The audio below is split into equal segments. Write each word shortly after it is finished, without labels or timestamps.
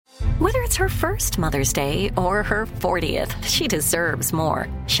Whether it's her first Mother's Day or her 40th, she deserves more.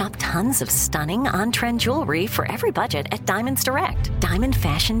 Shop tons of stunning on-trend jewelry for every budget at Diamonds Direct. Diamond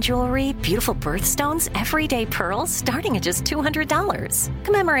fashion jewelry, beautiful birthstones, everyday pearls starting at just $200.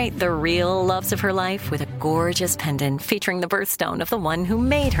 Commemorate the real loves of her life with a gorgeous pendant featuring the birthstone of the one who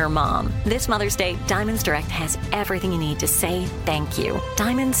made her mom. This Mother's Day, Diamonds Direct has everything you need to say thank you.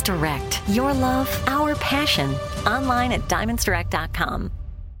 Diamonds Direct. Your love, our passion. Online at diamondsdirect.com.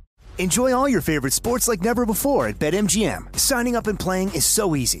 Enjoy all your favorite sports like never before at BetMGM. Signing up and playing is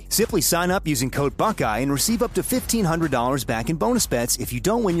so easy. Simply sign up using code Buckeye and receive up to $1,500 back in bonus bets if you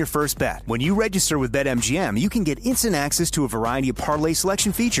don't win your first bet. When you register with BetMGM, you can get instant access to a variety of parlay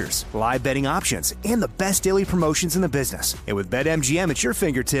selection features, live betting options, and the best daily promotions in the business. And with BetMGM at your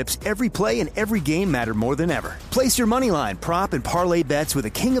fingertips, every play and every game matter more than ever. Place your moneyline, prop, and parlay bets with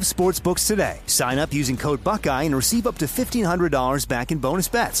the king of sportsbooks today. Sign up using code Buckeye and receive up to $1,500 back in bonus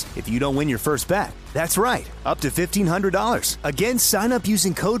bets if you don't win your first bet. That's right, up to $1,500. Again, sign up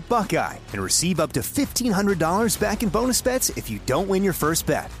using code Buckeye and receive up to $1,500 back in bonus bets if you don't win your first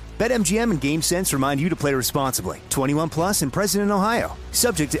bet. BetMGM and GameSense remind you to play responsibly. 21 plus and present in Ohio.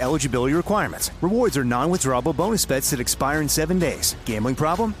 Subject to eligibility requirements. Rewards are non-withdrawable bonus bets that expire in 7 days. Gambling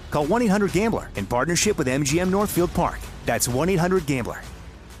problem? Call 1-800-GAMBLER in partnership with MGM Northfield Park. That's 1-800-GAMBLER.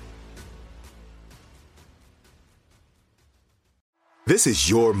 This is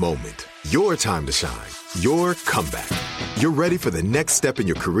your moment, your time to shine, your comeback. You're ready for the next step in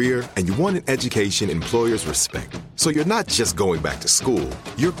your career, and you want an education employers respect. So you're not just going back to school,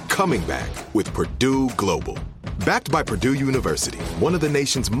 you're coming back with Purdue Global. Backed by Purdue University, one of the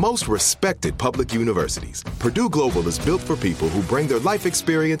nation's most respected public universities, Purdue Global is built for people who bring their life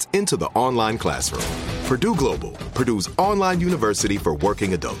experience into the online classroom. Purdue Global, Purdue's online university for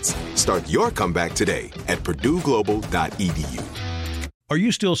working adults. Start your comeback today at purdueglobal.edu. Are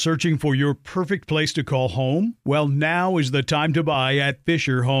you still searching for your perfect place to call home? Well, now is the time to buy at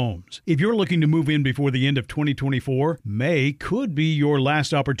Fisher Homes. If you're looking to move in before the end of 2024, May could be your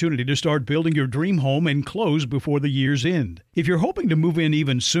last opportunity to start building your dream home and close before the year's end. If you're hoping to move in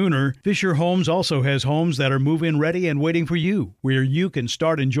even sooner, Fisher Homes also has homes that are move-in ready and waiting for you, where you can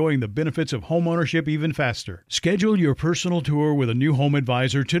start enjoying the benefits of homeownership even faster. Schedule your personal tour with a new home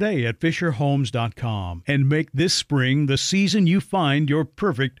advisor today at FisherHomes.com and make this spring the season you find your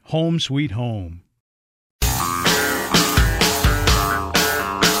perfect home sweet home.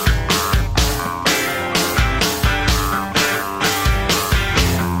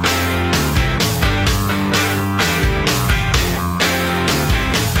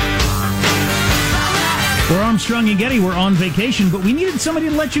 We're Armstrong and Getty. We're on vacation, but we needed somebody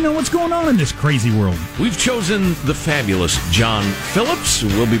to let you know what's going on in this crazy world. We've chosen the fabulous John Phillips.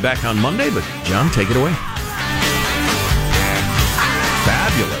 We'll be back on Monday, but John, take it away.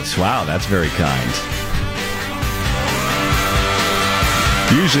 Fabulous. Wow, that's very kind.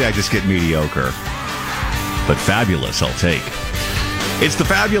 Usually I just get mediocre, but fabulous I'll take. It's the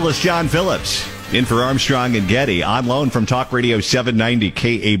fabulous John Phillips in for Armstrong and Getty on loan from Talk Radio 790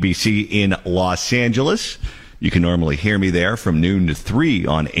 KABC in Los Angeles. You can normally hear me there from noon to 3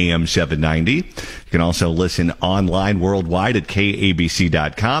 on AM 790. You can also listen online worldwide at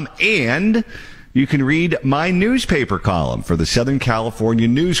KABC.com, and you can read my newspaper column for the Southern California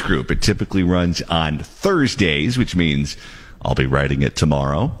News Group. It typically runs on Thursdays, which means I'll be writing it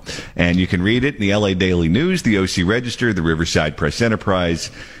tomorrow. And you can read it in the LA Daily News, the OC Register, the Riverside Press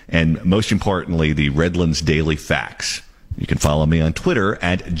Enterprise, and most importantly, the Redlands Daily Facts. You can follow me on Twitter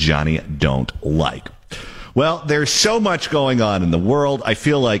at Johnny Don't Like. Well, there's so much going on in the world. I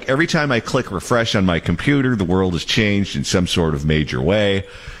feel like every time I click refresh on my computer, the world has changed in some sort of major way.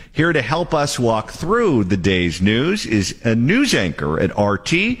 Here to help us walk through the day's news is a news anchor at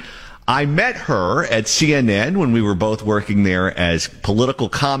RT. I met her at CNN when we were both working there as political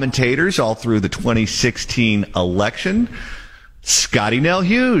commentators all through the 2016 election. Scotty Nell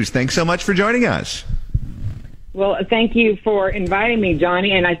Hughes, thanks so much for joining us. Well, thank you for inviting me,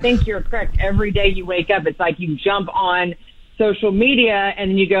 Johnny. And I think you're correct. Every day you wake up, it's like you jump on social media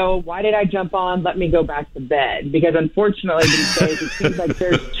and then you go, why did I jump on? Let me go back to bed. Because unfortunately these days it seems like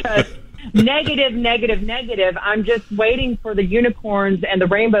there's just negative. I'm just waiting for the unicorns and the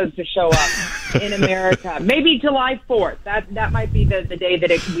rainbows to show up in America. Maybe July 4th. That might be the day that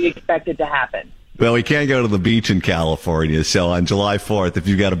it can be expected to happen. Well, we can't go to the beach in California, so on July 4th, if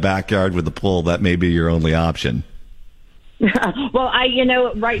you've got a backyard with a pool, that may be your only option. Well,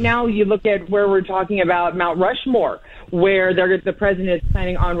 right now you look at where we're talking about Mount Rushmore, where the president is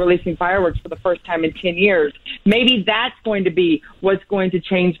planning on releasing fireworks for the first time in 10 years. Maybe that's going to be what's going to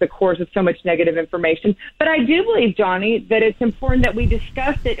change the course of so much negative information. But I do believe, Johnny, that it's important that we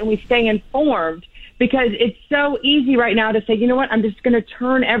discuss it and we stay informed, because it's so easy right now to say, you know what, I'm just going to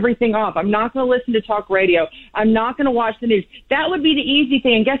turn everything off. I'm not going to listen to talk radio. I'm not going to watch the news. That would be the easy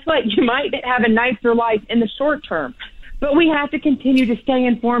thing. And guess what? You might have a nicer life in the short term. But we have to continue to stay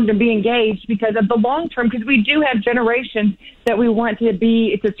informed and be engaged because of the long term, because we do have generations that we want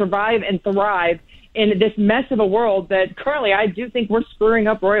to survive and thrive in this mess of a world that currently I do think we're screwing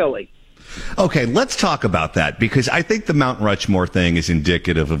up royally. Okay, let's talk about that, because I think the Mount Rushmore thing is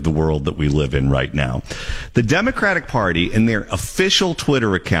indicative of the world that we live in right now. The Democratic Party, in their official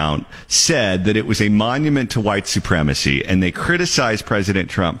Twitter account, said that it was a monument to white supremacy, and they criticized President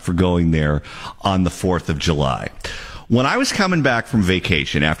Trump for going there on the 4th of July. When I was coming back from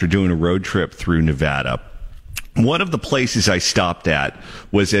vacation after doing a road trip through Nevada, one of the places I stopped at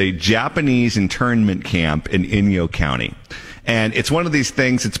was a Japanese internment camp in Inyo County. And it's one of these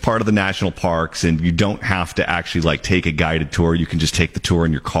things, it's part of the national parks, and you don't have to actually take a guided tour. You can just take the tour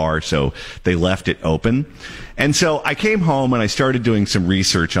in your car, so they left it open. And so I came home and I started doing some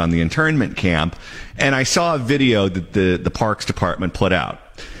research on the internment camp, and I saw a video that the Parks Department put out.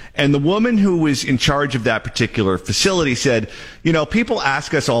 And the woman who was in charge of that particular facility said, people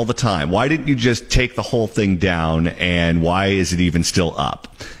ask us all the time, why didn't you just take the whole thing down, and why is it even still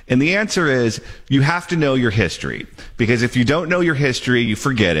up? And the answer is, you have to know your history. Because if you don't know your history, you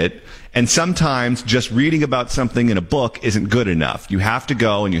forget it. And sometimes just reading about something in a book isn't good enough. You have to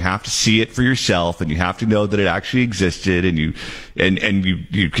go and you have to see it for yourself, and you have to know that it actually existed, and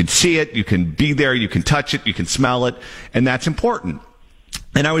you can see it, you can be there, you can touch it, you can smell it, and that's important.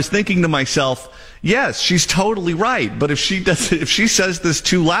 And I was thinking to myself, yes, she's totally right. But if she says this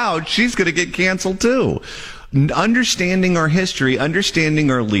too loud, she's going to get canceled too. Understanding our history,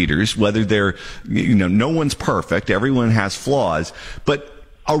 understanding our leaders, whether they're, no one's perfect, everyone has flaws, but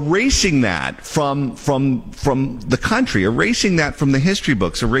erasing that from the country, erasing that from the history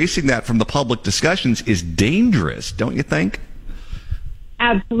books, erasing that from the public discussions is dangerous, don't you think?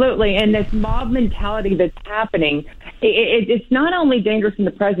 Absolutely. And this mob mentality that's happening, it's not only dangerous in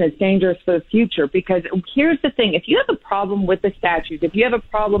the present, it's dangerous for the future. Because here's the thing. If you have a problem with the statues, if you have a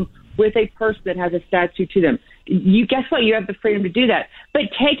problem with a person that has a statue to them, guess what? You have the freedom to do that. But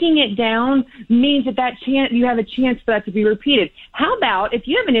taking it down means you have a chance for that to be repeated. How about if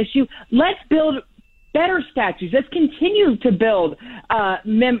you have an issue, let's build better statues. Let's continue to build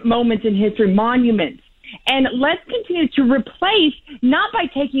moments in history, monuments. And let's continue to replace, not by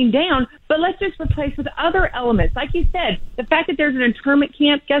taking down, but let's just replace with other elements. Like you said, the fact that there's an internment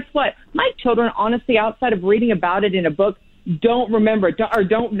camp, guess what? My children, honestly, outside of reading about it in a book, don't remember or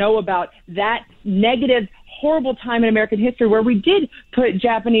don't know about that negative, horrible time in American history where we did put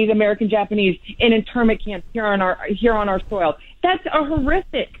American Japanese in internment camps here on our soil. That's a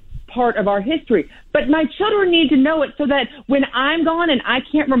horrific part of our history. But my children need to know it so that when I'm gone and I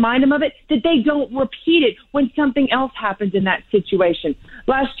can't remind them of it, that they don't repeat it when something else happens in that situation.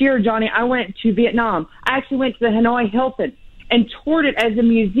 Last year, Johnny, I went to Vietnam. I actually went to the Hanoi Hilton and toured it as a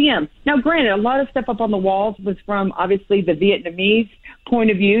museum. Now, granted, a lot of stuff up on the walls was from, obviously, the Vietnamese point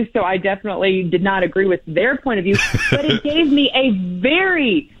of view, so I definitely did not agree with their point of view. But it gave me a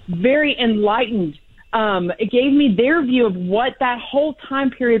very, very enlightened it gave me their view of what that whole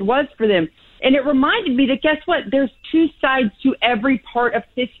time period was for them. And it reminded me that, guess what? There's two sides to every part of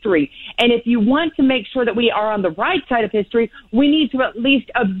history. And if you want to make sure that we are on the right side of history, we need to at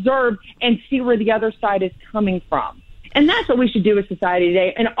least observe and see where the other side is coming from. And that's what we should do as society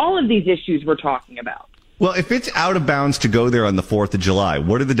today, and all of these issues we're talking about. Well, if it's out of bounds to go there on the 4th of July,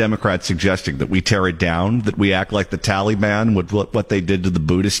 what are the Democrats suggesting? That we tear it down? That we act like the Taliban with what they did to the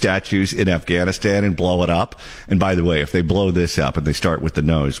Buddha statues in Afghanistan and blow it up? And by the way, if they blow this up and they start with the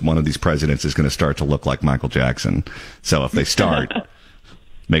nose, one of these presidents is going to start to look like Michael Jackson. So if they start,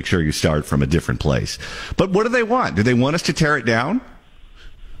 make sure you start from a different place. But what do they want? Do they want us to tear it down?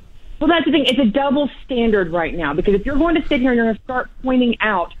 Well, that's the thing. It's a double standard right now, because if you're going to sit here and you're going to start pointing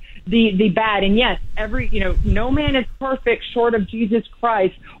out the bad, and yes, no man is perfect short of Jesus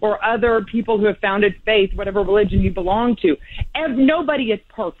Christ or other people who have founded faith, whatever religion you belong to. Nobody is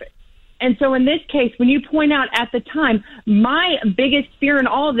perfect. And so in this case, when you point out at the time, my biggest fear in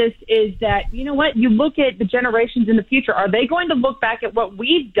all of this is that, you know what, you look at the generations in the future, are they going to look back at what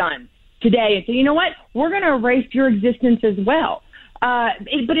we've done today and say, you know what, we're going to erase your existence as well? But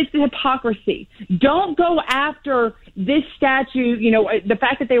it's the hypocrisy. Don't go after this statue, the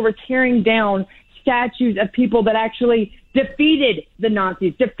fact that they were tearing down statues of people that actually defeated the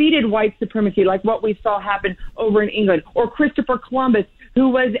Nazis, defeated white supremacy, like what we saw happen over in England, or Christopher Columbus, who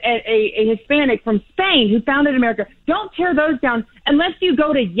was a Hispanic from Spain who founded America. Don't tear those down unless you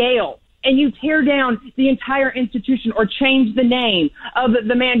go to Yale and you tear down the entire institution or change the name of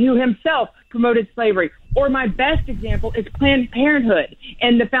the man who himself promoted slavery. Or my best example is Planned Parenthood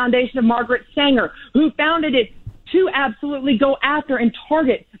and the foundation of Margaret Sanger, who founded it to absolutely go after and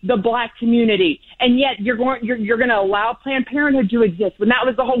target the black community. And yet you're going to allow Planned Parenthood to exist when that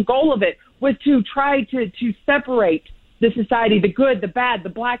was the whole goal of it, was to try to separate the society, the good, the bad, the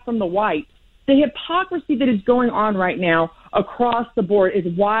black from the white. The hypocrisy that is going on right now across the board is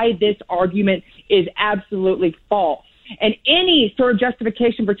why this argument is absolutely false. And any sort of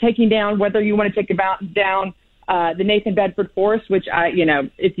justification for taking down, whether you want to take down the Nathan Bedford Forest, which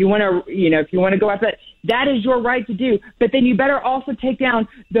if you want to go after that, that is your right to do. But then you better also take down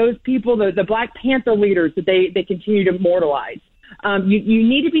those people, the Black Panther leaders that they continue to immortalize. You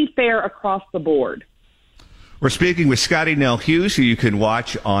need to be fair across the board. We're speaking with Scottie Nell Hughes, who you can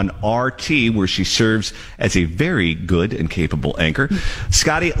watch on RT, where she serves as a very good and capable anchor.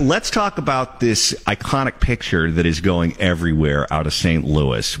 Scottie, let's talk about this iconic picture that is going everywhere out of St.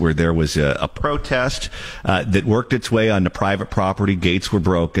 Louis, where there was a protest that worked its way onto private property. Gates were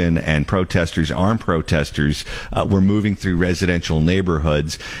broken, and armed protesters, were moving through residential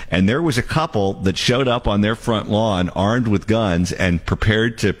neighborhoods. And there was a couple that showed up on their front lawn armed with guns and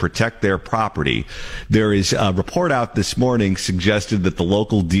prepared to protect their property. There is a report out this morning suggested that the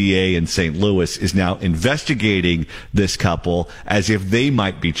local DA in St. Louis is now investigating this couple as if they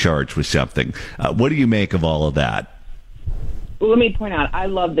might be charged with something. What do you make of all of that? Well, let me point out, I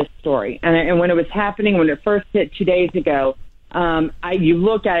love this story. And when it was happening, when it first hit 2 days ago, you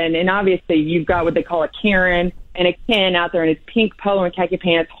look at it, and obviously you've got what they call a Karen and a Ken out there in his pink polo and khaki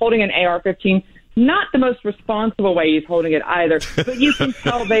pants holding an AR-15. Not the most responsible way he's holding it either, but you can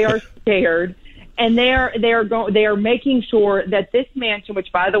tell they are scared. And they are making sure that this mansion,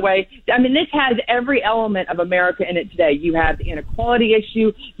 which, by the way, I mean, this has every element of America in it today. You have the inequality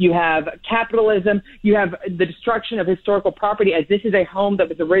issue, you have capitalism, you have the destruction of historical property, as this is a home that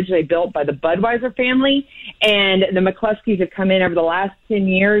was originally built by the Budweiser family, and the McCloskeys have come in over the last 10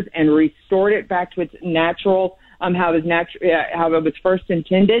 years and restored it back to its natural, how it was first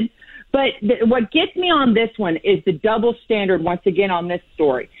intended. But what gets me on this one is the double standard once again on this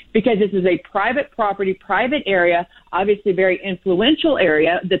story, because this is a private property, private area, obviously very influential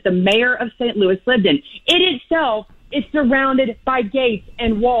area that the mayor of St. Louis lived in. It itself is surrounded by gates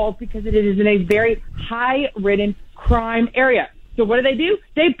and walls because it is in a very high-ridden crime area. So what do?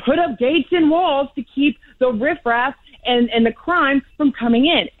 They put up gates and walls to keep the riffraff and the crime from coming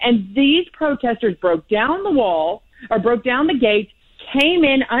in. And these protesters broke down the gates, came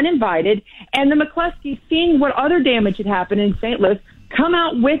in uninvited, and the McCloskeys, seeing what other damage had happened in St. Louis, come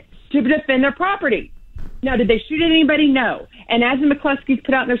out to defend their property. Now, did they shoot at anybody? No. And as the McCloskeys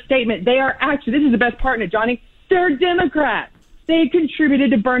put out in their statement, they are actually, this is the best part in it, Johnny, they're Democrats. They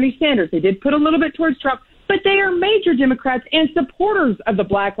contributed to Bernie Sanders. They did put a little bit towards Trump, but they are major Democrats and supporters of the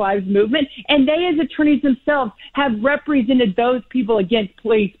Black Lives Movement, and they, as attorneys themselves, have represented those people against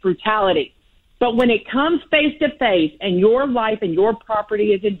police brutality. But when it comes face to face and your life and your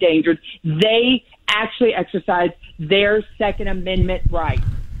property is endangered, they actually exercise their Second Amendment right.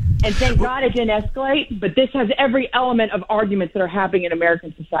 And thank God it didn't escalate, but this has every element of arguments that are happening in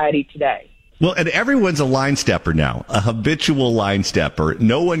American society today. Well, and everyone's a line stepper now, a habitual line stepper.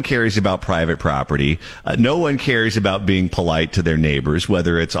 No one cares about private property. No one cares about being polite to their neighbors,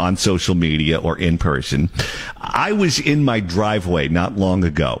 whether it's on social media or in person. I was in my driveway not long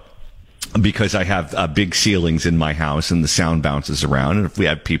ago, because I have big ceilings in my house and the sound bounces around. And if we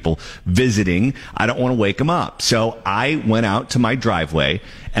have people visiting, I don't want to wake them up. So I went out to my driveway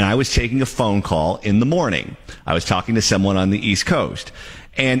and I was taking a phone call in the morning. I was talking to someone on the East Coast.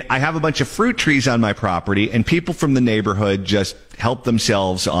 And I have a bunch of fruit trees on my property, and people from the neighborhood just help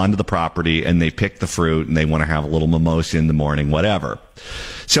themselves onto the property, and they pick the fruit, and they want to have a little mimosa in the morning, whatever.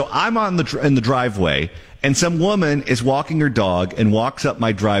 So I'm in the driveway, and some woman is walking her dog and walks up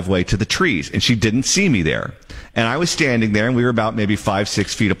my driveway to the trees, and she didn't see me there. And I was standing there, and we were about maybe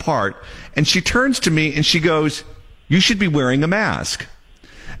 5-6 feet apart, and she turns to me and she goes, "You should be wearing a mask."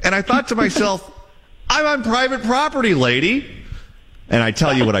 And I thought to myself, I'm on private property, lady. And I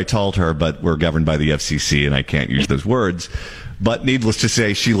tell you what I told her, but we're governed by the FCC and I can't use those words. But needless to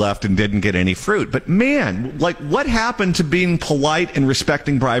say, she left and didn't get any fruit. But man, like, what happened to being polite and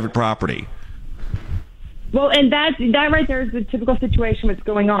respecting private property? Well, and that right there is the typical situation that's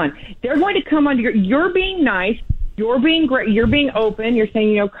going on. They're going to come under you're being nice, you're being great, you're being open, you're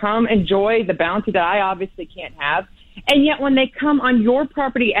saying, come enjoy the bounty that I obviously can't have. And yet when they come on your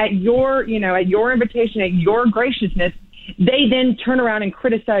property at your invitation, at your graciousness, they then turn around and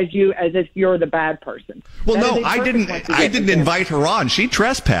criticize you as if you're the bad person. Well, no, I didn't invite her on. She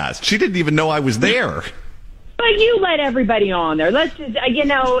trespassed. She didn't even know I was there. But you let everybody on there. Let's just,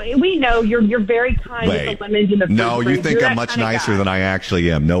 we know you're very kind with the lemons in the fruit. No, you think I'm much nicer than I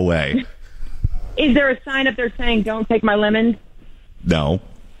actually am. No way. Is there a sign up there saying, don't take my lemons? No.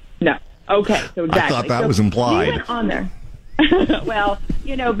 No. Okay, so exactly. I thought that was implied. You went on there. Well,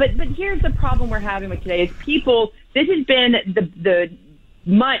 but here's the problem we're having with today is people, this has been the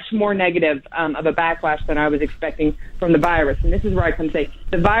much more negative of a backlash than I was expecting from the virus. And this is where I come say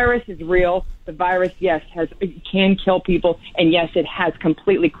the virus is real. The virus, yes, can kill people. And yes, it has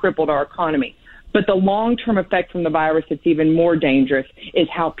completely crippled our economy. But the long-term effect from the virus that's even more dangerous is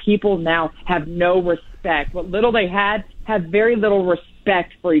how people now have no respect. What little they had have very little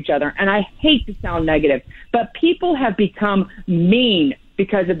respect for each other. And I hate to sound negative, but people have become mean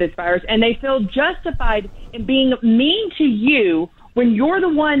because of this virus. And they feel justified in being mean to you when you're the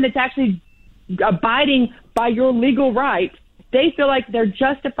one that's actually abiding by your legal rights. They feel like they're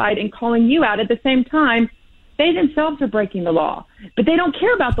justified in calling you out. At the same time, they themselves are breaking the law. But they don't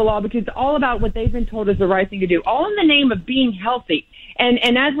care about the law because it's all about what they've been told is the right thing to do, all in the name of being healthy. And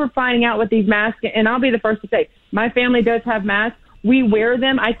as we're finding out with these masks, and I'll be the first to say, my family does have masks. We wear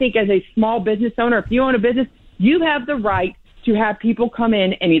them. I think as a small business owner, if you own a business, you have the right to have people come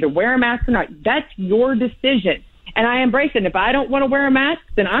in and either wear a mask or not. That's your decision. And I embrace it. And if I don't want to wear a mask,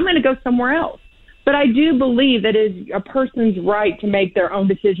 then I'm going to go somewhere else. But I do believe that it is a person's right to make their own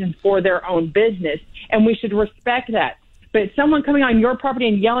decisions for their own business, and we should respect that. But someone coming on your property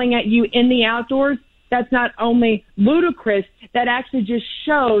and yelling at you in the outdoors, that's not only ludicrous, that actually just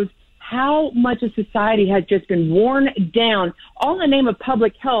shows how much of society has just been worn down, all in the name of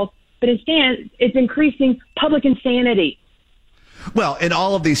public health, but instead it's increasing public insanity. Well, and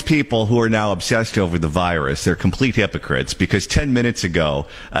all of these people who are now obsessed over the virus, they're complete hypocrites because 10 minutes ago,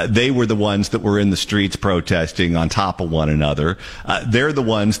 they were the ones that were in the streets protesting on top of one another. They're the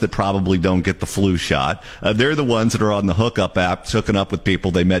ones that probably don't get the flu shot. They're the ones that are on the hookup apps hooking up with people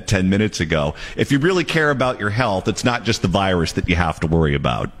they met 10 minutes ago. If you really care about your health, it's not just the virus that you have to worry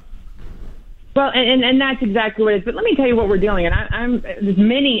about. Well, and that's exactly what it is. But let me tell you what we're dealing in. I'm as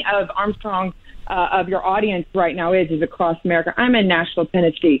many of Armstrong of your audience right now is across America. I'm in Nashville,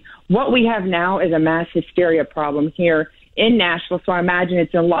 Tennessee. What we have now is a mass hysteria problem here in Nashville. So I imagine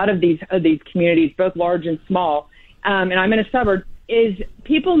it's in a lot of these communities, both large and small. And I'm in a suburb. Is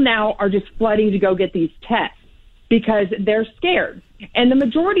people now are just flooding to go get these tests because they're scared. And the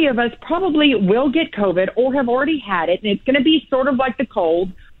majority of us probably will get COVID or have already had it. And it's going to be sort of like the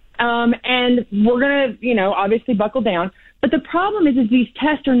cold. And we're going to, obviously buckle down. But the problem is these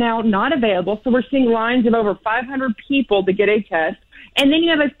tests are now not available. So we're seeing lines of over 500 people to get a test. And then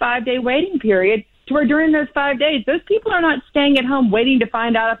you have a 5-day waiting period to where during those 5 days, those people are not staying at home waiting to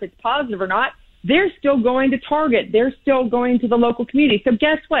find out if it's positive or not. They're still going to Target. They're still going to the local community. So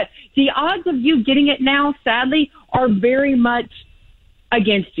guess what? The odds of you getting it now, sadly, are very much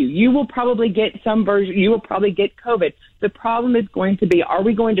against you. You will probably get some version. You will probably get COVID. The problem is going to be, are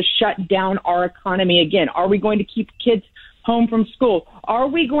we going to shut down our economy again? Are we going to keep kids home from school? Are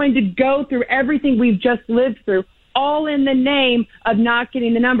we going to go through everything we've just lived through, all in the name of not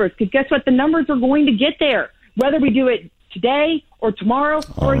getting the numbers? Because guess what? The numbers are going to get there, whether we do it today or tomorrow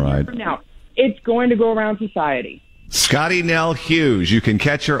or a year from now. It's going to go around society. Scotty Nell Hughes. You can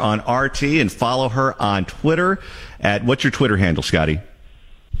catch her on RT and follow her on Twitter at, what's your Twitter handle, Scotty?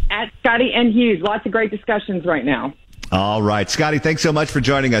 At Scotty N. Hughes. Lots of great discussions right now. All right. Scotty, thanks so much for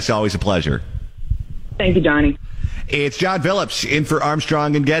joining us. Always a pleasure. Thank you, Johnny. It's John Phillips in for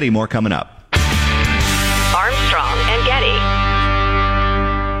Armstrong and Getty. More coming up. Armstrong and Getty.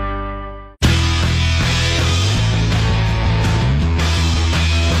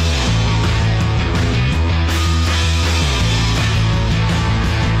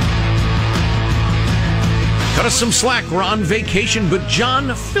 Cut us some slack. We're on vacation, but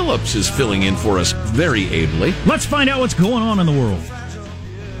John Phillips is filling in for us very ably. Let's find out what's going on in the world.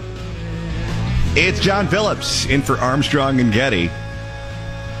 It's John Phillips in for Armstrong and Getty.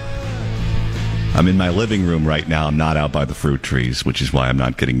 I'm in my living room right now. I'm not out by the fruit trees, which is why I'm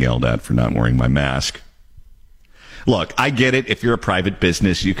not getting yelled at for not wearing my mask. Look, I get it. If you're a private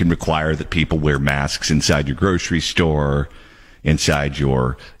business, you can require that people wear masks inside your grocery store, inside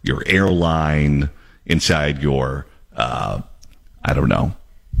your airline, inside your,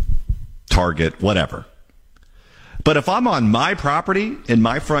 Target, whatever. But if I'm on my property, in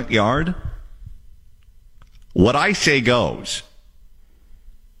my front yard, what I say goes.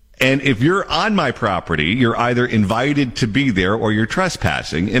 And if you're on my property, you're either invited to be there or you're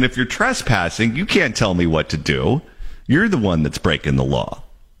trespassing. And if you're trespassing, you can't tell me what to do. You're the one that's breaking the law.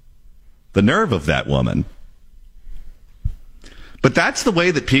 The nerve of that woman. But that's the way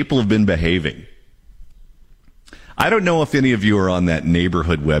that people have been behaving. I don't know if any of you are on that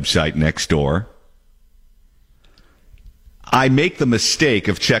neighborhood website Nextdoor. I make the mistake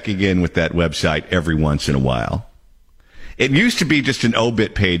of checking in with that website every once in a while. It used to be just an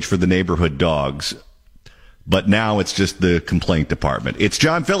obit page for the neighborhood dogs, but now it's just the complaint department. It's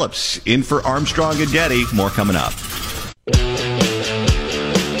John Phillips in for Armstrong and Getty. More coming up.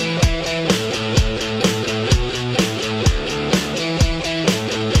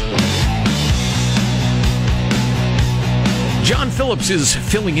 John Phillips is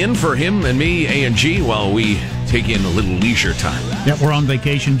filling in for him and me, A&G, while we take in a little leisure time. Yep, we're on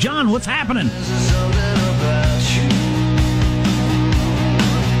vacation. John, what's happening?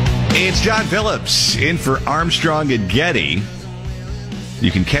 It's John Phillips in for Armstrong and Getty.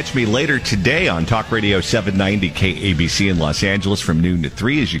 You can catch me later today on Talk Radio 790 KABC in Los Angeles from noon to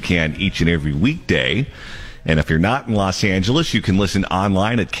 3, as you can each and every weekday. And if you're not in Los Angeles, you can listen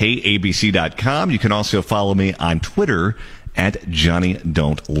online at KABC.com. You can also follow me on Twitter at Johnny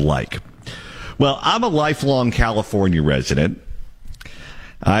Don't Like. Well, I'm a lifelong California resident.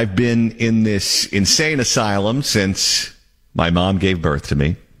 I've been in this insane asylum since my mom gave birth to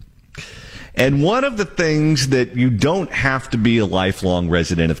me. And one of the things that you don't have to be a lifelong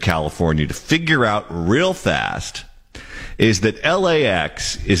resident of California to figure out real fast is that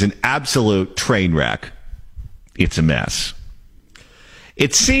LAX is an absolute train wreck. It's a mess.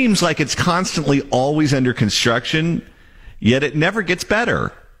 It seems like it's constantly always under construction, yet it never gets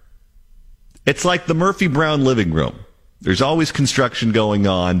better. It's like the Murphy Brown living room. There's always construction going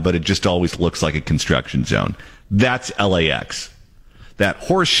on, but it just always looks like a construction zone. That's LAX. That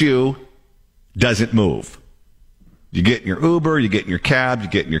horseshoe doesn't move. You get in your Uber, you get in your cab, you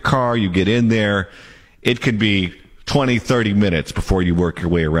get in your car, you get in there. It could be 20, 30 minutes before you work your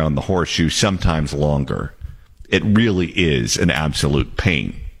way around the horseshoe, sometimes longer. It really is an absolute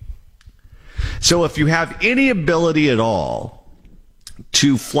pain. So if you have any ability at all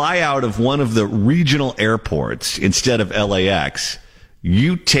to fly out of one of the regional airports instead of LAX,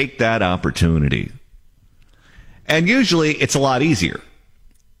 you take that opportunity. And usually it's a lot easier.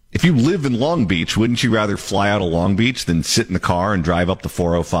 If you live in Long Beach, wouldn't you rather fly out of Long Beach than sit in the car and drive up the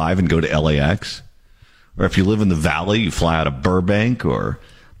 405 and go to LAX? Or if you live in the Valley, you fly out of Burbank or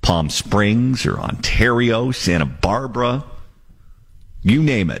Palm Springs or Ontario, Santa Barbara, you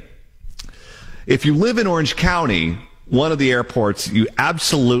name it. If you live in Orange County, one of the airports you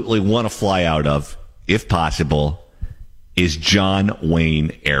absolutely want to fly out of, if possible, is John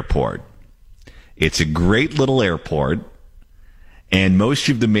Wayne Airport. It's a great little airport, and most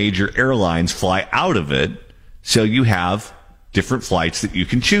of the major airlines fly out of it, so you have different flights that you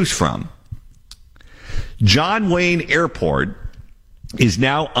can choose from. John Wayne Airport is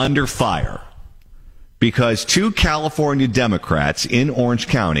now under fire because two California Democrats in Orange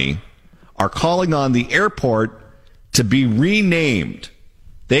County are calling on the airport to be renamed.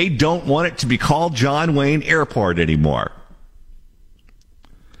 They don't want it to be called John Wayne Airport anymore.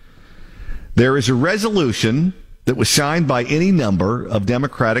 There is a resolution that was signed by any number of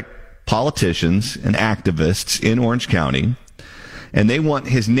Democratic politicians and activists in Orange County, and they want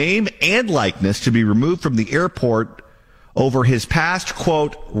his name and likeness to be removed from the airport over his past,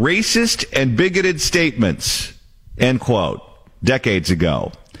 quote, racist and bigoted statements, end quote, decades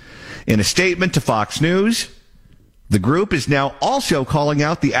ago. In a statement to Fox News, the group is now also calling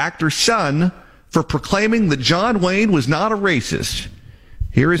out the actor's son for proclaiming that John Wayne was not a racist.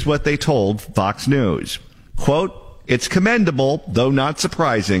 Here is what they told Fox News. Quote, it's commendable, though not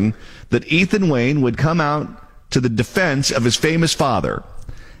surprising, that Ethan Wayne would come out to the defense of his famous father.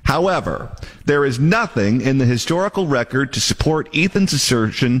 However, there is nothing in the historical record to support Ethan's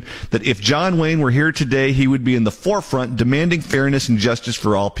assertion that if John Wayne were here today, he would be in the forefront demanding fairness and justice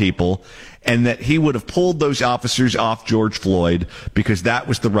for all people, and that he would have pulled those officers off George Floyd because that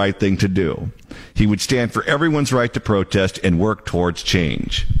was the right thing to do. He would stand for everyone's right to protest and work towards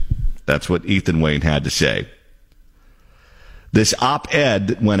change. That's what Ethan Wayne had to say. This op-ed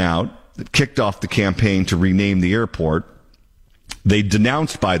that went out, that kicked off the campaign to rename the airport, they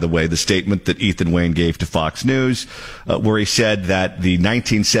denounced, by the way, the statement that Ethan Wayne gave to Fox News, where he said that the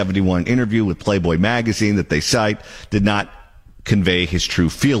 1971 interview with Playboy magazine that they cite did not convey his true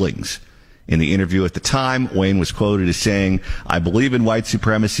feelings. In the interview at the time, Wayne was quoted as saying, "I believe in white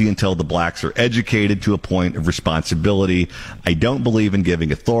supremacy until the blacks are educated to a point of responsibility. I don't believe in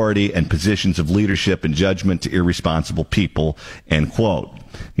giving authority and positions of leadership and judgment to irresponsible people," end quote.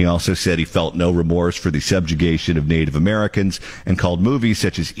 He also said he felt no remorse for the subjugation of Native Americans and called movies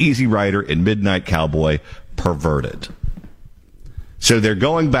such as Easy Rider and Midnight Cowboy perverted. So they're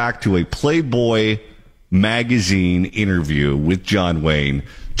going back to a Playboy magazine interview with John Wayne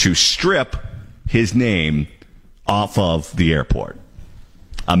to strip his name off of the airport.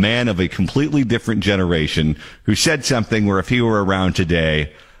 A man of a completely different generation who said something where if he were around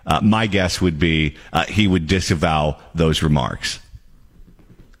today, my guess would be he would disavow those remarks.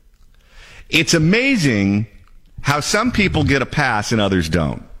 It's amazing how some people get a pass and others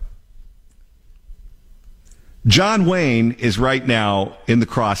don't. John Wayne is right now in the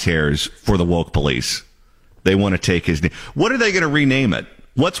crosshairs for the woke police. They want to take his name. What are they going to rename it?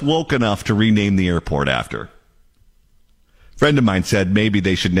 What's woke enough to rename the airport after? A friend of mine said maybe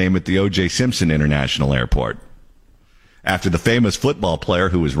they should name it the O.J. Simpson International Airport, after the famous football player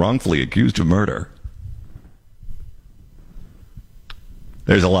who was wrongfully accused of murder.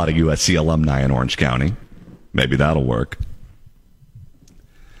 There's a lot of USC alumni in Orange County. Maybe that'll work.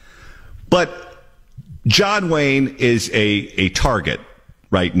 But John Wayne is a target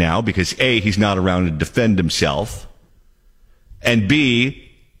right now because A, he's not around to defend himself, and B,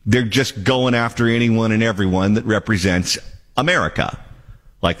 they're just going after anyone and everyone that represents America.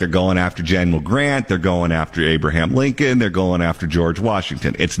 Like they're going after General Grant, they're going after Abraham Lincoln, they're going after George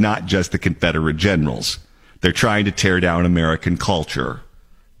Washington. It's not just the Confederate generals. They're trying to tear down American culture.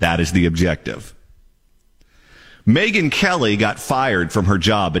 That is the objective. Megyn Kelly got fired from her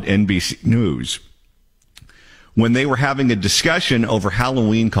job at NBC News when they were having a discussion over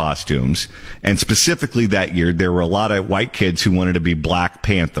Halloween costumes, and specifically that year, there were a lot of white kids who wanted to be Black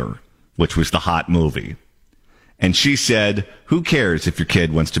Panther, which was the hot movie. And she said, who cares if your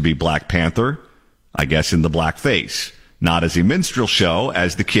kid wants to be Black Panther? I guess in the blackface. Not as a minstrel show,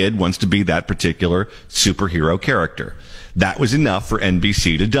 as the kid wants to be that particular superhero character. That was enough for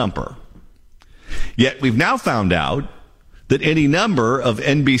NBC to dump her. Yet we've now found out that any number of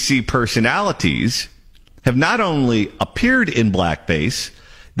NBC personalities have not only appeared in blackface,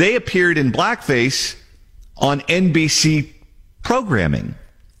 they appeared in blackface on NBC programming,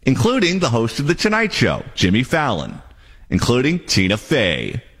 including the host of The Tonight Show, Jimmy Fallon, including Tina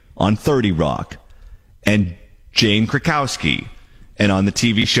Fey on 30 Rock, and Jane Krakowski, and on the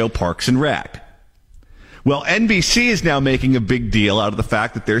TV show Parks and Rec. Well, NBC is now making a big deal out of the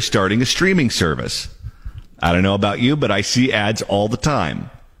fact that they're starting a streaming service. I don't know about you, but I see ads all the time,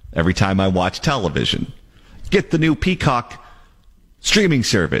 every time I watch television. Get the new Peacock streaming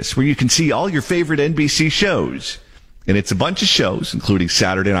service where you can see all your favorite NBC shows. And it's a bunch of shows, including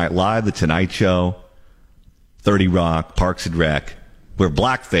Saturday Night Live, The Tonight Show, 30 Rock, Parks and Rec, where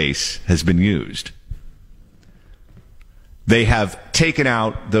blackface has been used. They have taken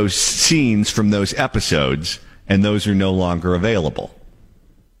out those scenes from those episodes, and those are no longer available.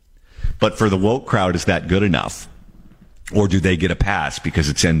 But for the woke crowd, is that good enough? Or do they get a pass because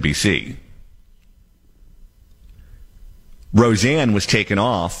it's NBC? Roseanne was taken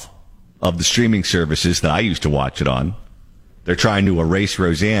off of the streaming services that I used to watch it on. They're trying to erase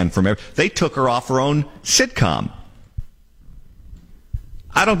Roseanne from they took her off her own sitcom.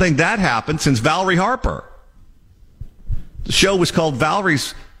 I don't think that happened since Valerie Harper. The show was called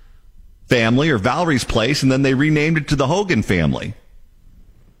Valerie's Family or Valerie's Place, and then they renamed it to the Hogan Family.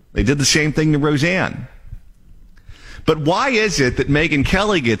 They did the same thing to Roseanne. But why is it that Megyn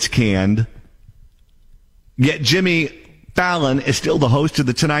Kelly gets canned, yet Jimmy Fallon is still the host of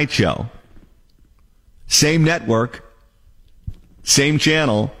The Tonight Show? Same network, same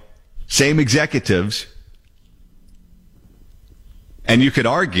channel, same executives. And you could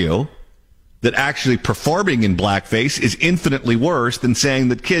argue that actually performing in blackface is infinitely worse than saying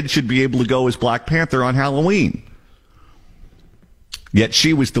that kids should be able to go as Black Panther on Halloween. Yet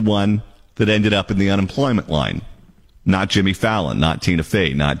she was the one that ended up in the unemployment line. Not Jimmy Fallon, not Tina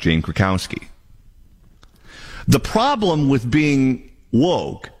Fey, not Jane Krakowski. The problem with being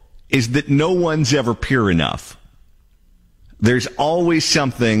woke is that no one's ever pure enough. There's always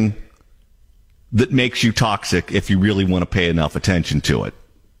something that makes you toxic if you really want to pay enough attention to it.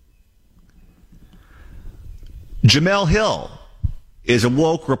 Jemele Hill is a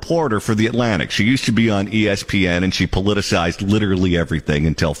woke reporter for The Atlantic. She used to be on ESPN, and she politicized literally everything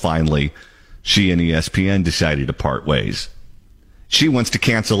until finally she and ESPN decided to part ways. She wants to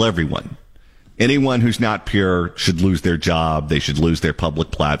cancel everyone, Anyone who's not pure should lose their job. They should lose their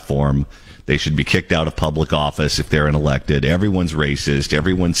public platform. They should be kicked out of public office if they're unelected. Everyone's racist.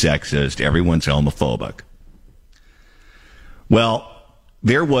 Everyone's sexist. Everyone's homophobic. Well,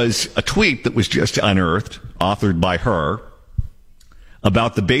 there was a tweet that was just unearthed, authored by her,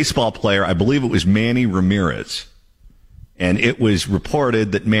 about the baseball player, I believe it was Manny Ramirez. And it was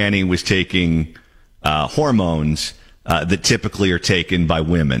reported that Manny was taking hormones that typically are taken by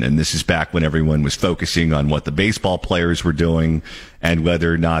women. And this is back when everyone was focusing on what the baseball players were doing and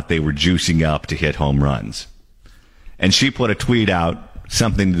whether or not they were juicing up to hit home runs. And she put a tweet out,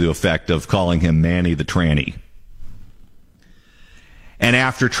 something to the effect of calling him Manny the Tranny. And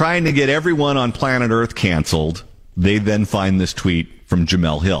after trying to get everyone on planet Earth canceled, they then find this tweet from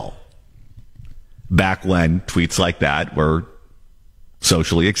Jemele Hill. Back when tweets like that were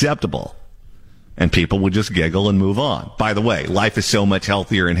socially acceptable. And people would just giggle and move on. By the way, life is so much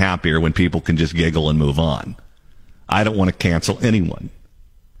healthier and happier when people can just giggle and move on. I don't want to cancel anyone.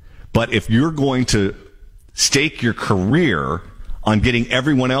 But if you're going to stake your career on getting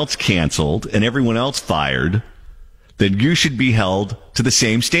everyone else canceled and everyone else fired, then you should be held to the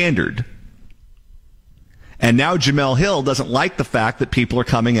same standard. And now Jemele Hill doesn't like the fact that people are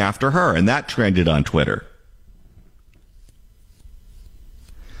coming after her, and that trended on Twitter.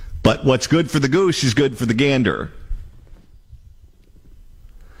 But what's good for the goose is good for the gander.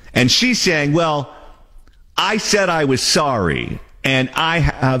 And she's saying, well, I said I was sorry, and I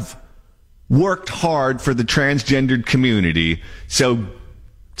have worked hard for the transgendered community, so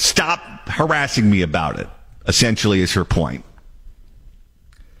stop harassing me about it, essentially is her point.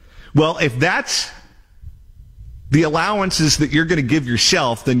 Well, if that's the allowances that you're going to give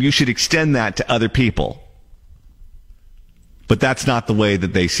yourself, then you should extend that to other people. But that's not the way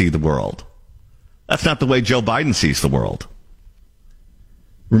that they see the world. That's not the way Joe Biden sees the world.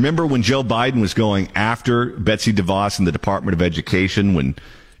 Remember when Joe Biden was going after Betsy DeVos in the Department of Education when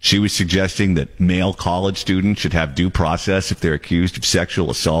she was suggesting that male college students should have due process if they're accused of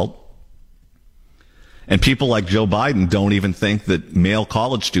sexual assault? And people like Joe Biden don't even think that male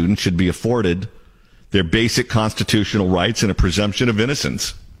college students should be afforded their basic constitutional rights and a presumption of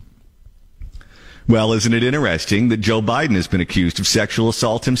innocence. Well, isn't it interesting that Joe Biden has been accused of sexual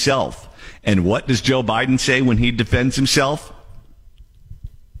assault himself? And what does Joe Biden say when he defends himself?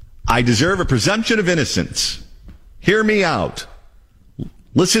 I deserve a presumption of innocence. Hear me out.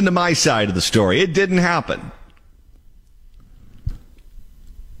 Listen to my side of the story. It didn't happen.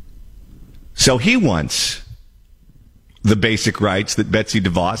 So he wants the basic rights that Betsy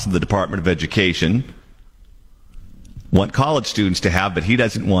DeVos and the Department of Education want college students to have, but he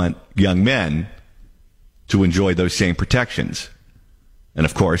doesn't want young men to enjoy those same protections. And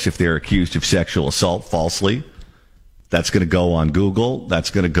of course, if they're accused of sexual assault falsely, that's going to go on Google, that's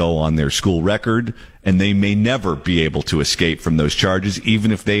going to go on their school record, and they may never be able to escape from those charges,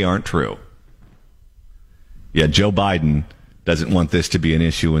 even if they aren't true. Yeah, Joe Biden doesn't want this to be an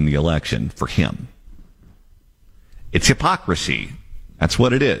issue in the election for him. It's hypocrisy. That's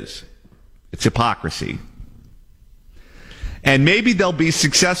what it is. It's hypocrisy. And maybe they'll be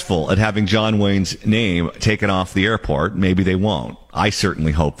successful at having John Wayne's name taken off the airport. Maybe they won't. I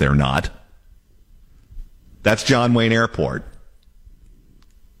certainly hope they're not. That's John Wayne Airport.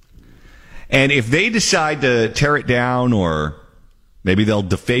 And if they decide to tear it down, or maybe they'll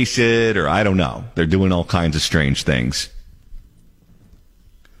deface it, or I don't know. They're doing all kinds of strange things.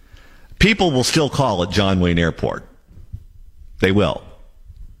 People will still call it John Wayne Airport. They will.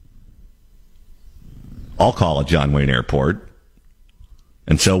 I'll call it John Wayne Airport.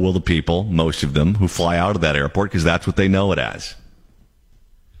 And so will the people, most of them, who fly out of that airport, because that's what they know it as.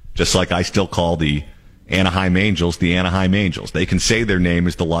 Just like I still call the Anaheim Angels the Anaheim Angels. They can say their name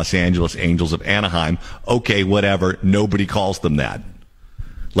is the Los Angeles Angels of Anaheim. Okay, whatever. Nobody calls them that.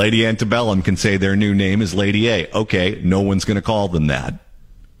 Lady Antebellum can say their new name is Lady A. Okay, no one's going to call them that.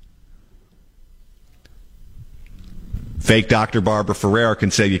 Fake Dr. Barbara Ferrer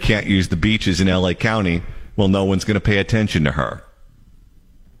can say you can't use the beaches in L.A. County. Well, no one's going to pay attention to her.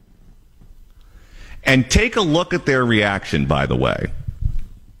 And take a look at their reaction, by the way.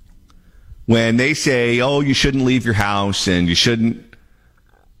 When they say, oh, you shouldn't leave your house and you shouldn't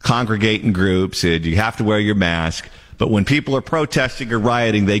congregate in groups and you have to wear your mask. But when people are protesting or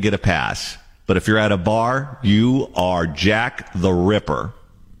rioting, they get a pass. But if you're at a bar, you are Jack the Ripper.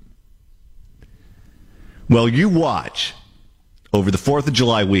 Well, you watch over the 4th of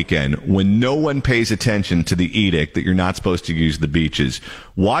July weekend when no one pays attention to the edict that you're not supposed to use the beaches.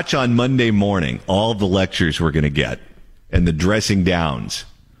 Watch on Monday morning all of the lectures we're going to get and the dressing downs.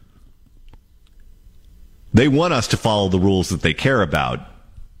 They want us to follow the rules that they care about.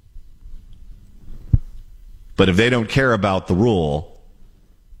 But if they don't care about the rule,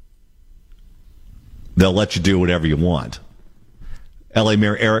 they'll let you do whatever you want. LA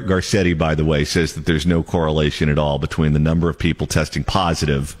Mayor Eric Garcetti, by the way, says that there's no correlation at all between the number of people testing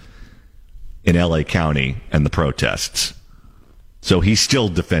positive in LA County and the protests. So he's still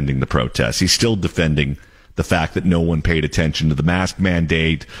defending the protests. He's still defending the fact that no one paid attention to the mask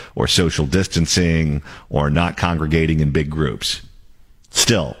mandate or social distancing or not congregating in big groups.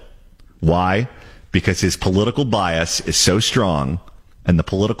 Still. Why? Because his political bias is so strong, and the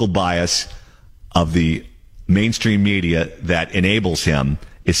political bias of the mainstream media that enables him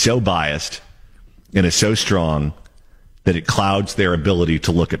is so biased and is so strong that it clouds their ability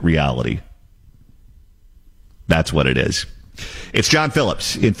to look at reality. That's what it is. It's John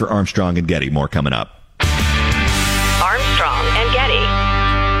Phillips in for Armstrong and Getty. More coming up. Armstrong and Getty.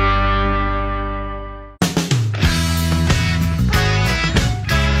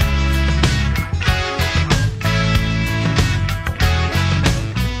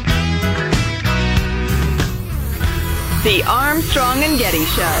 The Armstrong and Getty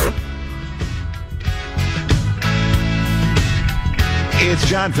Show. It's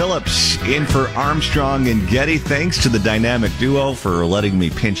John Phillips in for Armstrong and Getty. Thanks to the dynamic duo for letting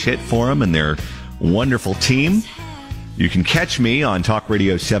me pinch hit for them and their wonderful team. You can catch me on Talk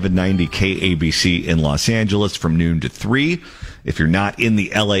Radio 790 KABC in Los Angeles from noon to 3. If you're not in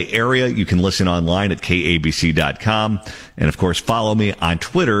the LA area, you can listen online at KABC.com. And, of course, follow me on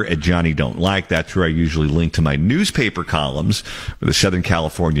Twitter at Johnny Don't Like. That's where I usually link to my newspaper columns for the Southern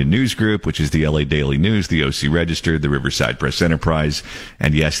California News Group, which is the LA Daily News, the OC Register, the Riverside Press Enterprise,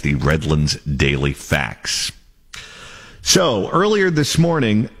 and, yes, the Redlands Daily Facts. So, earlier this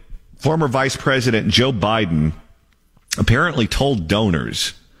morning, former Vice President Joe Biden apparently told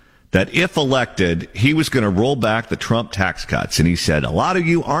donors that if elected, he was going to roll back the Trump tax cuts. And he said, a lot of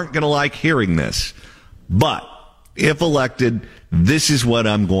you aren't going to like hearing this, but if elected, this is what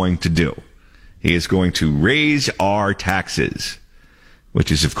I'm going to do. He is going to raise our taxes,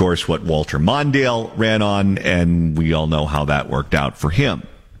 which is, of course, what Walter Mondale ran on, and we all know how that worked out for him.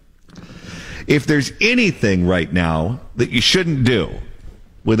 If there's anything right now that you shouldn't do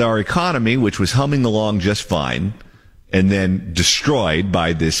with our economy, which was humming along just fine, and then destroyed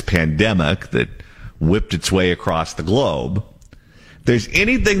by this pandemic that whipped its way across the globe, if there's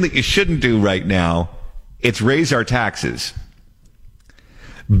anything that you shouldn't do right now, it's raise our taxes.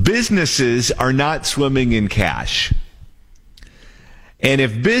 Businesses are not swimming in cash. And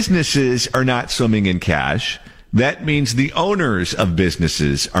if businesses are not swimming in cash, that means the owners of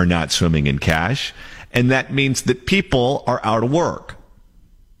businesses are not swimming in cash, and that means that people are out of work.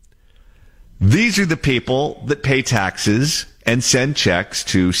 These are the people that pay taxes and send checks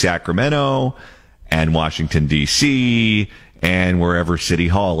to Sacramento and Washington, D.C., and wherever City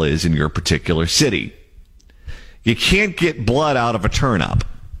Hall is in your particular city. You can't get blood out of a turnip.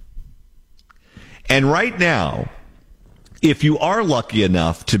 And right now, if you are lucky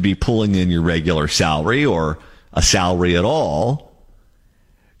enough to be pulling in your regular salary or a salary at all,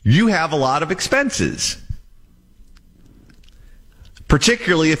 you have a lot of expenses.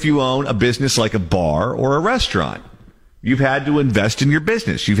 Particularly if you own a business like a bar or a restaurant. You've had to invest in your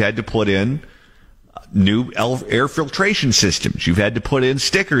business. You've had to put in new air filtration systems. You've had to put in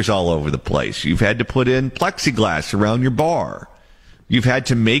stickers all over the place. You've had to put in plexiglass around your bar. You've had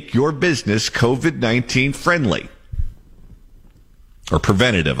to make your business COVID-19 friendly. Or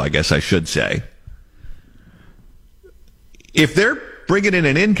preventative, I guess I should say. If they're bringing in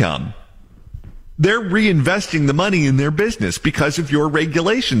an income, they're reinvesting the money in their business because of your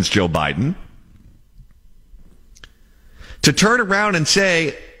regulations, Joe Biden. To turn around and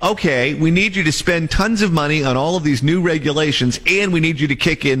say, okay, we need you to spend tons of money on all of these new regulations, and we need you to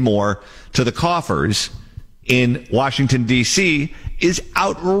kick in more to the coffers in Washington, D.C., is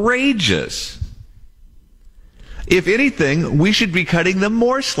outrageous. If anything, we should be cutting them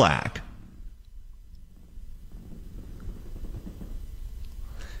more slack.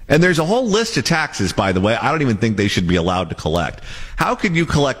 And there's a whole list of taxes, by the way, I don't even think they should be allowed to collect. How can you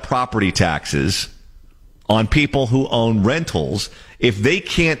collect property taxes on people who own rentals if they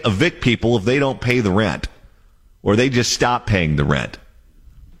can't evict people if they don't pay the rent? Or they just stop paying the rent?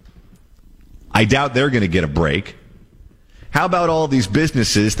 I doubt they're going to get a break. How about all these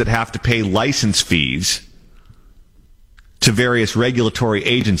businesses that have to pay license fees to various regulatory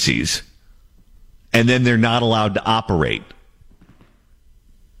agencies, and then they're not allowed to operate?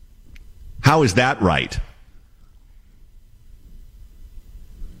 How is that right?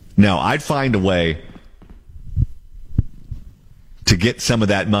 No, I'd find a way to get some of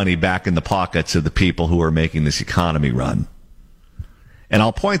that money back in the pockets of the people who are making this economy run. And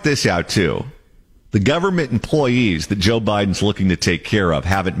I'll point this out, too. The government employees that Joe Biden's looking to take care of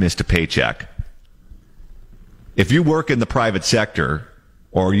haven't missed a paycheck. If you work in the private sector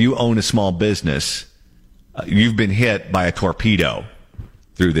or you own a small business, you've been hit by a torpedo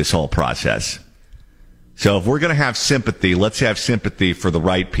through this whole process. So if we're going to have sympathy, let's have sympathy for the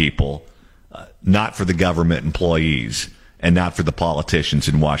right people, not for the government employees and not for the politicians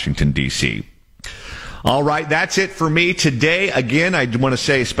in Washington, D.C. All right, that's it for me today. Again, I want to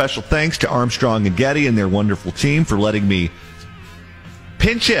say a special thanks to Armstrong and Getty and their wonderful team for letting me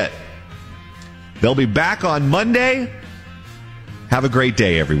pinch it. They'll be back on Monday. Have a great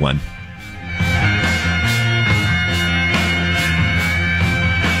day, everyone.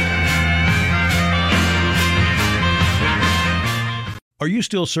 Are you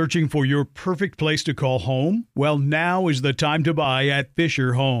still searching for your perfect place to call home? Well, now is the time to buy at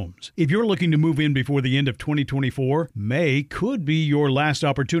Fisher Homes. If you're looking to move in before the end of 2024, May could be your last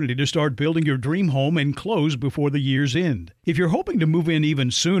opportunity to start building your dream home and close before the year's end. If you're hoping to move in even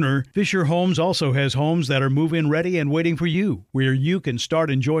sooner, Fisher Homes also has homes that are move-in ready and waiting for you, where you can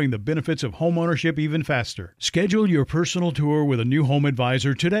start enjoying the benefits of homeownership even faster. Schedule your personal tour with a new home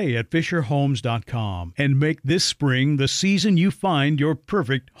advisor today at FisherHomes.com and make this spring the season you find your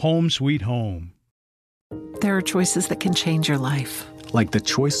perfect home sweet home. There are choices that can change your life. Like the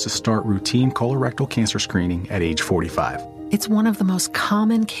choice to start routine colorectal cancer screening at age 45. It's one of the most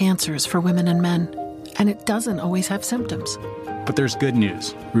common cancers for women and men, and it doesn't always have symptoms. But there's good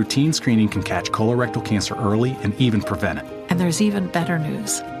news. Routine screening can catch colorectal cancer early and even prevent it. And there's even better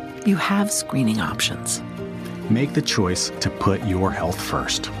news. You have screening options. Make the choice to put your health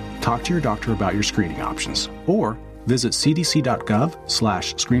first. Talk to your doctor about your screening options, or visit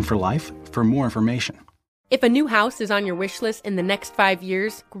cdc.gov/screenforlife for more information. If a new house is on your wish list in the next 5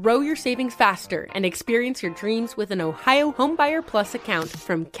 years, grow your savings faster and experience your dreams with an Ohio Homebuyer Plus account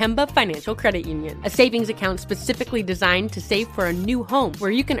from Kemba Financial Credit Union. A savings account specifically designed to save for a new home,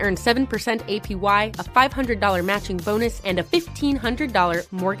 where you can earn 7% APY, a $500 matching bonus, and a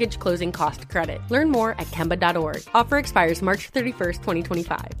 $1,500 mortgage closing cost credit. Learn more at Kemba.org. Offer expires March 31st,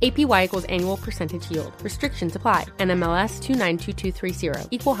 2025. APY equals annual percentage yield. Restrictions apply. NMLS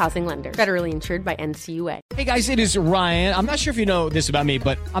 292230. Equal housing lender. Federally insured by NCUA. Hey guys, it is Ryan. I'm not sure if you know this about me,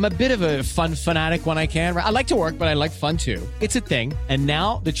 but I'm a bit of a fun fanatic when I can. I like to work, but I like fun too. It's a thing. And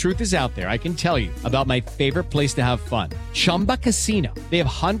now the truth is out there. I can tell you about my favorite place to have fun. Chumba Casino. They have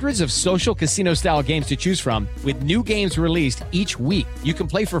hundreds of social casino style games to choose from, with new games released each week. You can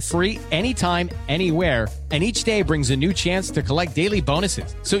play for free anytime, anywhere. And each day brings a new chance to collect daily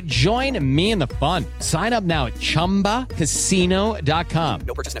bonuses. So join me in the fun. Sign up now at ChumbaCasino.com.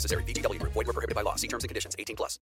 No purchase necessary. VGW Group. Void where prohibited by law. See terms and conditions. 18+.